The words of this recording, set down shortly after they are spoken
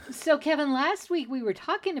So, Kevin, last week we were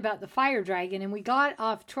talking about the fire dragon and we got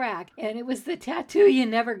off track, and it was the tattoo you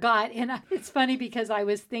never got. And it's funny because I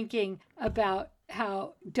was thinking about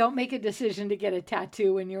how don't make a decision to get a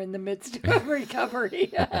tattoo when you're in the midst of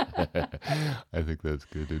recovery. I think that's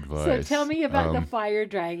good advice. So tell me about the fire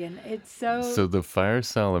dragon. It's So the fire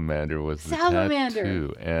salamander was the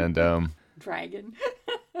tattoo. And dragon.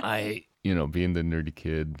 being the nerdy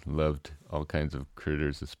kid, loved all kinds of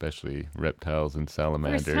critters, especially reptiles and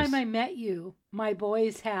salamanders. First time I met you, my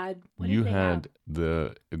boys had... You had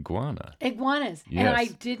the iguana. Iguanas. Yes. And I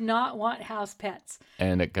did not want house pets.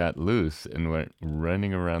 And it got loose and went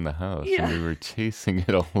running around the house. Yeah. And we were chasing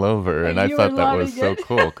it all over. And I thought that was so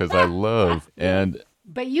cool because I love...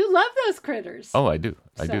 But you love those critters. Oh, I do.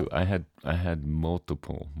 I do. I had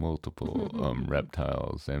multiple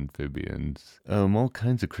reptiles, amphibians, all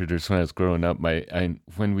kinds of critters when I was growing up.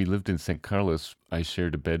 When we lived in St. Carlos, I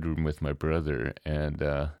shared a bedroom with my brother, and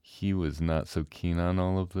he was not so keen on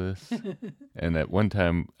all of this. And at one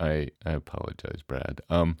time, I apologize, Brad.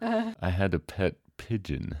 I had a pet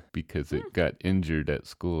pigeon because it got injured at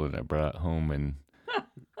school, and I brought it home and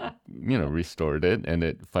restored it, and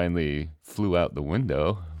it finally flew out the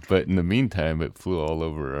window. But in the meantime, it flew all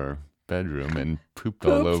over our bedroom and pooped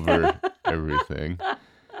all over everything.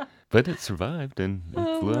 But it survived and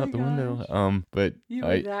it flew out the window. But you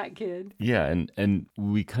were that kid. Yeah, and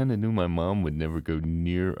we kind of knew my mom would never go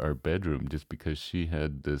near our bedroom just because she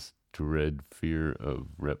had this dread fear of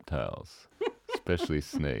reptiles, especially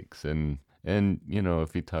snakes. And,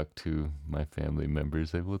 if you talk to my family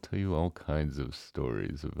members, they will tell you all kinds of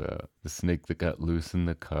stories about the snake that got loose in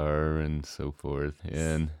the car and so forth.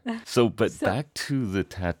 And so back to the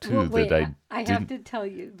tattoo I have to tell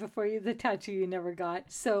you, the tattoo you never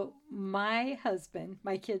got. So my husband,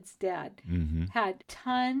 my kid's dad, had a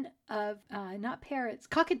ton of, not parrots,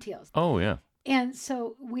 cockatiels. Oh, yeah. And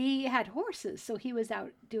so we had horses. So he was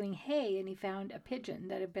out doing hay and he found a pigeon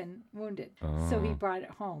that had been wounded. Oh. So he brought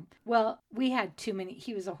it home. Well, we had too many.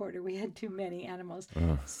 He was a hoarder. We had too many animals.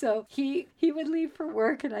 So he would leave for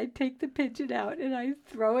work and I'd take the pigeon out and I'd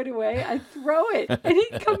throw it away. I'd throw it. And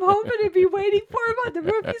he'd come home and I'd be waiting for him on the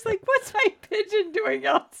roof. He's like, what's my pigeon doing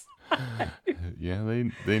outside? Yeah,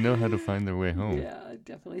 they know how to find their way home. Yeah,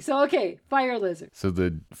 definitely. So, okay, fire lizard. So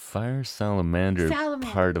the fire salamander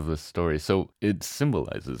part of the story. So it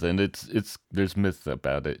symbolizes, and there's myths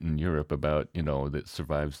about it in Europe about, that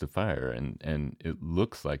survives the fire, and it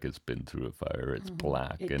looks like it's been through a fire. It's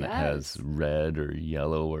black, and it has red or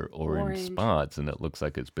yellow or orange spots, and it looks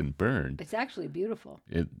like it's been burned. It's actually beautiful.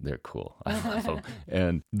 They're cool. I love them.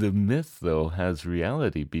 And the myth, though, has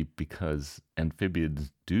reality because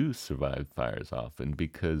amphibians do survive fires often,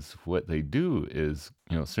 because what they do is,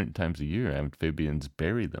 certain times a year, amphibians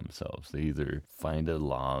bury themselves. They either find a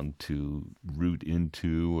log to root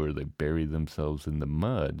into or they bury themselves in the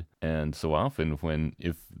mud. And so often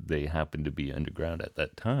if they happen to be underground at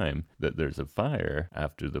that time, that there's a fire,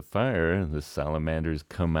 after the fire, the salamanders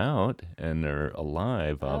come out and they're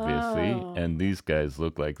alive, obviously. Oh. And these guys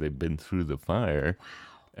look like they've been through the fire. Wow.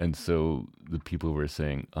 And so the people were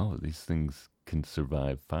saying, oh, these things can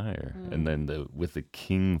survive fire. And then with the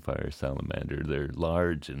king fire salamander, they're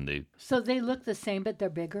large and So they look the same, but they're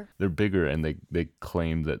bigger? They're bigger, and they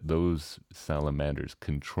claim that those salamanders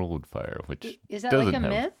controlled fire, which is that like a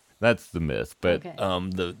myth? That's the myth, but okay.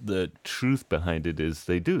 The truth behind it is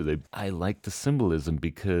they do. I like the symbolism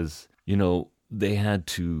because, they had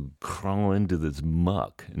to crawl into this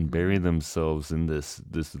muck and bury themselves in this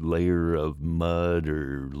layer of mud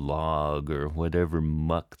or log or whatever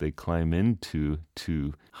muck they climb into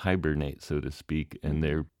to hibernate, so to speak, and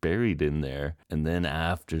they're buried in there. And then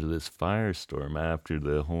after this firestorm, after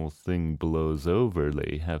the whole thing blows over,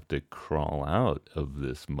 they have to crawl out of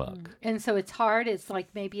this muck. And so it's hard. It's like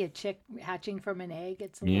maybe a chick hatching from an egg.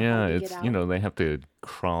 It's hard to get out. They have to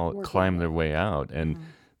climb their way out. And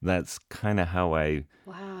that's kind of how I,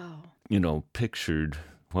 pictured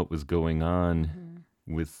what was going on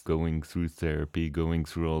with going through therapy, going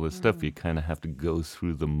through all this stuff. You kind of have to go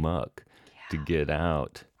through the muck to get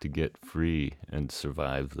out, to get free and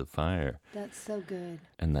survive the fire. That's so good.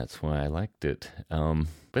 And that's why I liked it.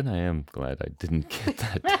 But I am glad I didn't get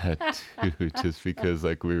that tattoo, just because,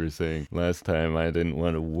 like we were saying last time, I didn't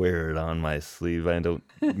want to wear it on my sleeve. I don't,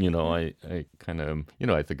 I kind of,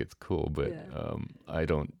 I think it's cool, but I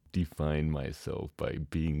don't define myself by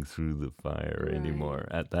being through the fire Right. anymore.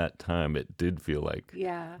 At that time, it did feel like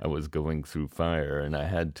I was going through fire, and I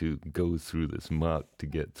had to go through this muck to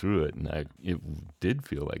get through it. And it did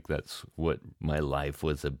feel like that's what my life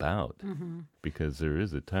was about. Because there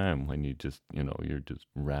is a time when you just, you're just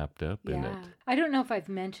wrapped up in it. I don't know if I've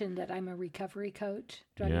mentioned that I'm a recovery coach,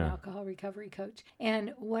 drug and alcohol recovery coach.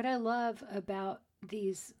 And what I love about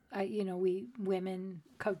these, we women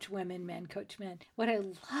coach women, men coach men. What I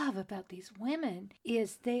love about these women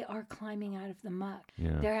is they are climbing out of the muck.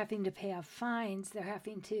 Yeah. They're having to pay off fines. They're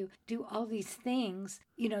having to do all these things,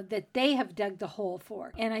 that they have dug the hole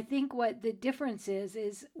for. And I think what the difference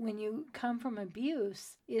is when you come from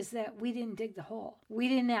abuse is that we didn't dig the hole. We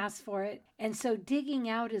didn't ask for it. And so digging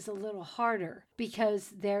out is a little harder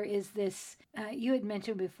because there is this, you had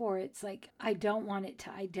mentioned before, it's like, I don't want it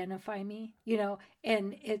to identify me,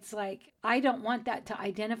 and it's like, I don't want that to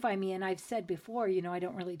identify me. And I've said before, I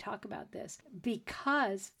don't really talk about this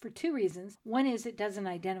because for two reasons. One is it doesn't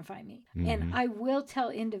identify me. And I will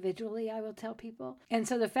tell individually, I will tell people. And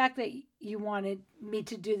so the fact that you wanted me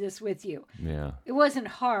to do this with you, it wasn't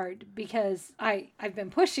hard because I've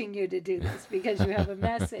been pushing you to do this because you have a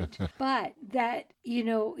message. But that,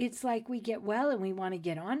 it's like we get well and we want to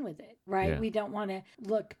get on with it, right? Yeah. We don't want to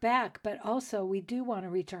look back, but also we do want to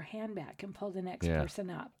reach our hand back and pull the next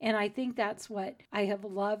person up. And I think that's what I have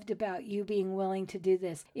loved about you being willing to do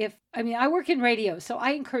this. I work in radio, so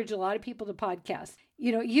I encourage a lot of people to podcast.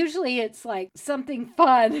 Usually it's like something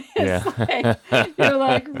fun. It's like, you're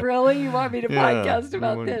like, really? You want me to podcast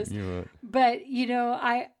about this? But,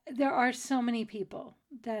 there are so many people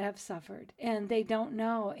that have suffered and they don't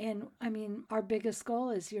know. And our biggest goal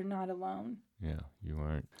is you're not alone. Yeah, you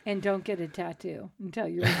aren't. And don't get a tattoo until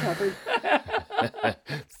you're recovered.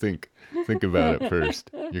 Think about it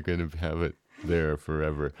first. You're going to have it there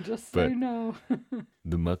forever. Just so you know.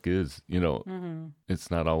 The muck is,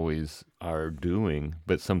 it's not always our doing,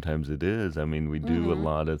 but sometimes it is. We do a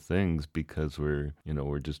lot of things because we're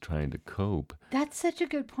just trying to cope. That's such a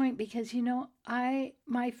good point because,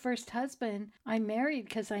 my first husband, I married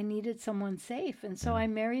because I needed someone safe. And so I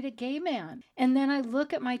married a gay man. And then I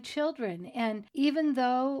look at my children. And even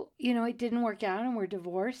though, it didn't work out and we're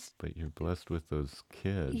divorced. But you're blessed with those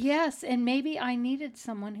kids. Yes. And maybe I needed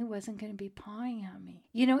someone who wasn't going to be pawing on me.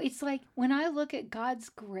 It's like when I look at God's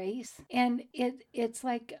grace and it's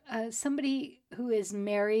like somebody who is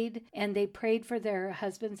married and they prayed for their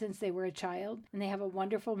husband since they were a child and they have a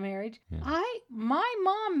wonderful marriage. My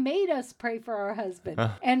mom made us pray for our husband.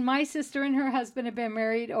 And my sister and her husband have been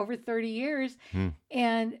married over 30 years.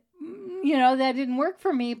 And that didn't work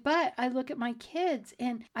for me, but I look at my kids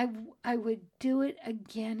and I would do it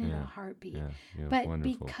again in a heartbeat. But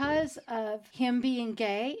because of him being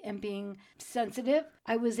gay and being sensitive,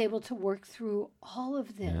 I was able to work through all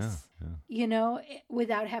of this,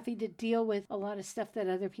 without having to deal with a lot of stuff that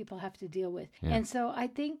other people have to deal with. And so I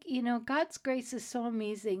think, God's grace is so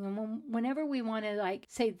amazing. And whenever we want to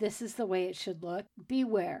say, this is the way it should look,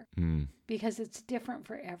 beware. Because it's different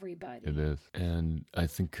for everybody. It is. And I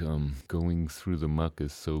think going through the muck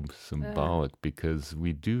is so symbolic because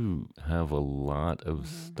we do have a lot of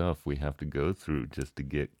stuff we have to go through just to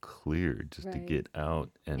get clear, just to get out.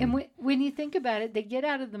 And when you think about it, they get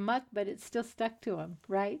out of the muck, but it's still stuck to them,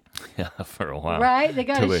 right? Yeah, for a while. Right? They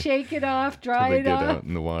got to shake it off, dry it off. They get out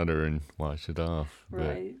in the water and wash it off.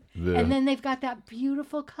 Right. And then they've got that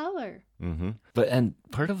beautiful color. And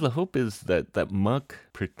part of the hope is that muck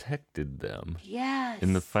protected them. Yes.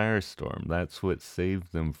 In the firestorm. That's what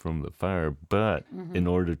saved them from the fire. But in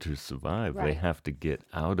order to survive, they have to get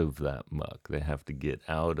out of that muck. They have to get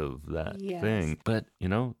out of that thing. But,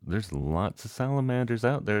 there's lots of salamanders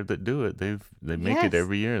out there that do it. They make it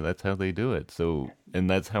every year. That's how they do it. So, and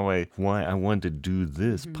that's why I want to do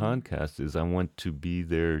this podcast is I want to be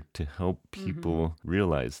there to help people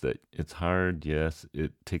realize that it's hard. Yes,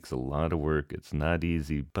 it takes a lot of work. It's not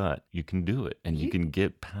easy, but you can do it and you can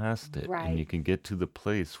get past it and you can get to the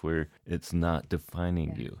place where it's not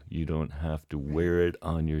defining you. You don't have to wear it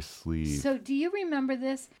on your sleeve. So do you remember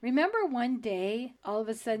this? Remember one day, all of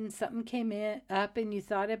a sudden something came up and you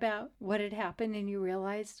thought about what had happened and you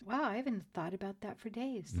realized, wow, I haven't thought about that for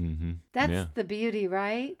days. That's the beauty,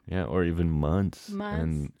 right? Yeah, or even months.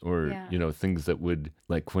 Or things that would,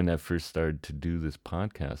 like when I first started to do this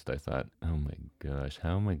podcast, I thought, oh my gosh,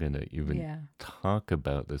 how am I going to even talk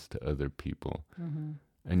about this to other people?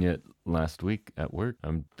 And yet last week at work,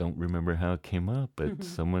 I don't remember how it came up, but I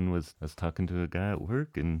was talking to a guy at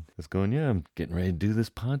work and was going, yeah, I'm getting ready to do this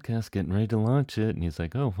podcast, getting ready to launch it. And he's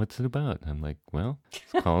like, oh, what's it about? And I'm like, well,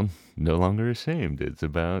 it's called No Longer Ashamed. It's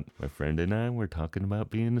about my friend and I were talking about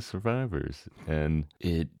being the survivors. And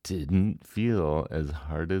it didn't feel as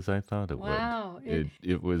hard as I thought it Wow. would.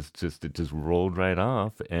 It just rolled right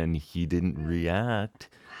off, and he didn't react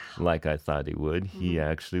like I thought he would. He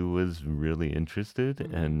actually was really interested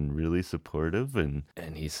and really supportive, and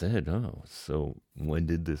he said, "Oh, so when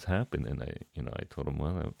did this happen?" And I told him,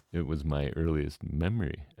 "Well, it was my earliest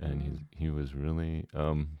memory," and he was really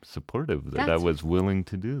supportive that I was willing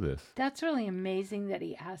to do this. That's really amazing that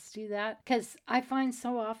he asked you that, because I find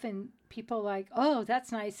so often people like, "Oh,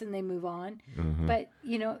 that's nice," and they move on. But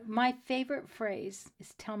my favorite phrase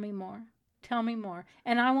is "Tell me more." Tell me more.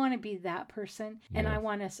 And I want to be that person. And I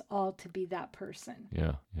want us all to be that person.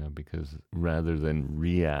 Yeah. Because rather than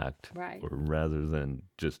react, right, or rather than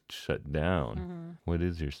just shut down, what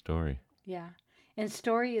is your story? Yeah. And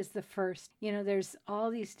story is the first. There's all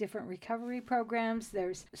these different recovery programs.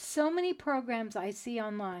 There's so many programs I see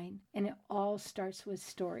online, and it all starts with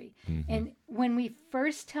story. And when we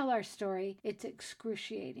first tell our story, it's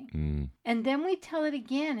excruciating. And then we tell it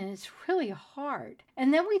again, and it's really hard.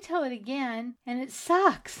 And then we tell it again, and it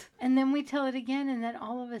sucks. And then we tell it again, and then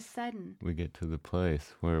all of a sudden, we get to the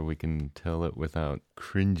place where we can tell it without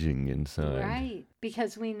cringing inside. Right.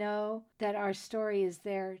 Because we know that our story is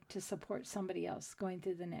there to support somebody else going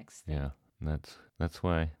through the next thing. Yeah, that's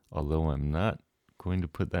why, although I'm not going to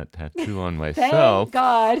put that tattoo on myself, thank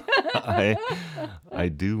God. I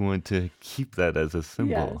do want to keep that as a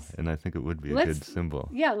symbol, yes. And I think it would be a good symbol.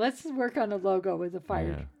 Yeah, let's work on a logo with a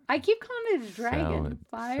fire. Yeah. I keep calling it a dragon.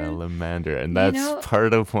 Salamander. And that's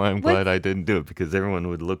part of why I'm glad I didn't do it, because everyone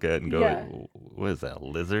would look at it and go, what is that,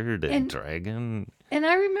 lizard and dragon? And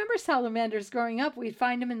I remember salamanders growing up. We'd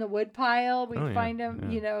find them in the wood pile. We'd find them,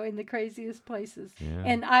 in the craziest places. Yeah.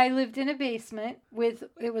 And I lived in a basement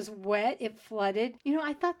it was wet. It flooded.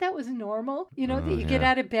 I thought that was normal, that you get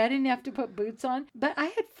out of bed and you have to put boots on. But I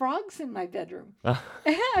had frogs in my bedroom. I'm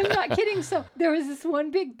not kidding. So there was this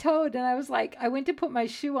one big toad, and I was like, I went to put my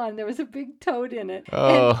shoe on. There was a big toad in it.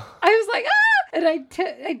 Oh. And I was like, ah! And I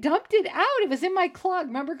dumped it out. It was in my clog.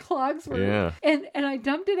 Remember clogs were? Yeah. And I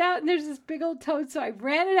dumped it out, and there's this big old toad. So I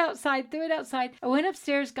ran it outside, threw it outside. I went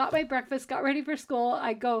upstairs, got my breakfast, got ready for school.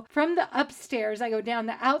 I go from the upstairs. I go down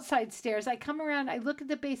the outside stairs. I come around. I look at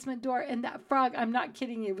the basement door, and that frog, I'm not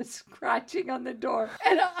kidding you, was scratching on the door.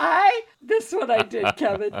 And this is what I did,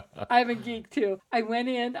 Kevin. I'm a geek too. I went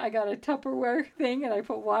in. I got a Tupperware thing, and I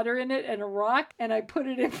put water in it and a rock, and I put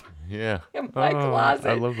it in my closet.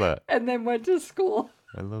 I love that. And then went to school.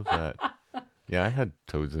 I love that. Yeah, I had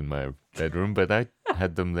toads in my bedroom, but I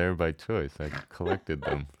had them there by choice. I collected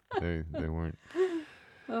them. They weren't.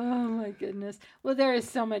 Oh my goodness. Well, there is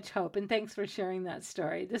so much hope, and thanks for sharing that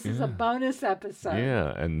story. This is a bonus episode.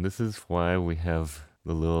 Yeah, and this is why we have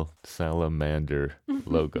the little salamander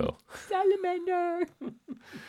logo. Salamander.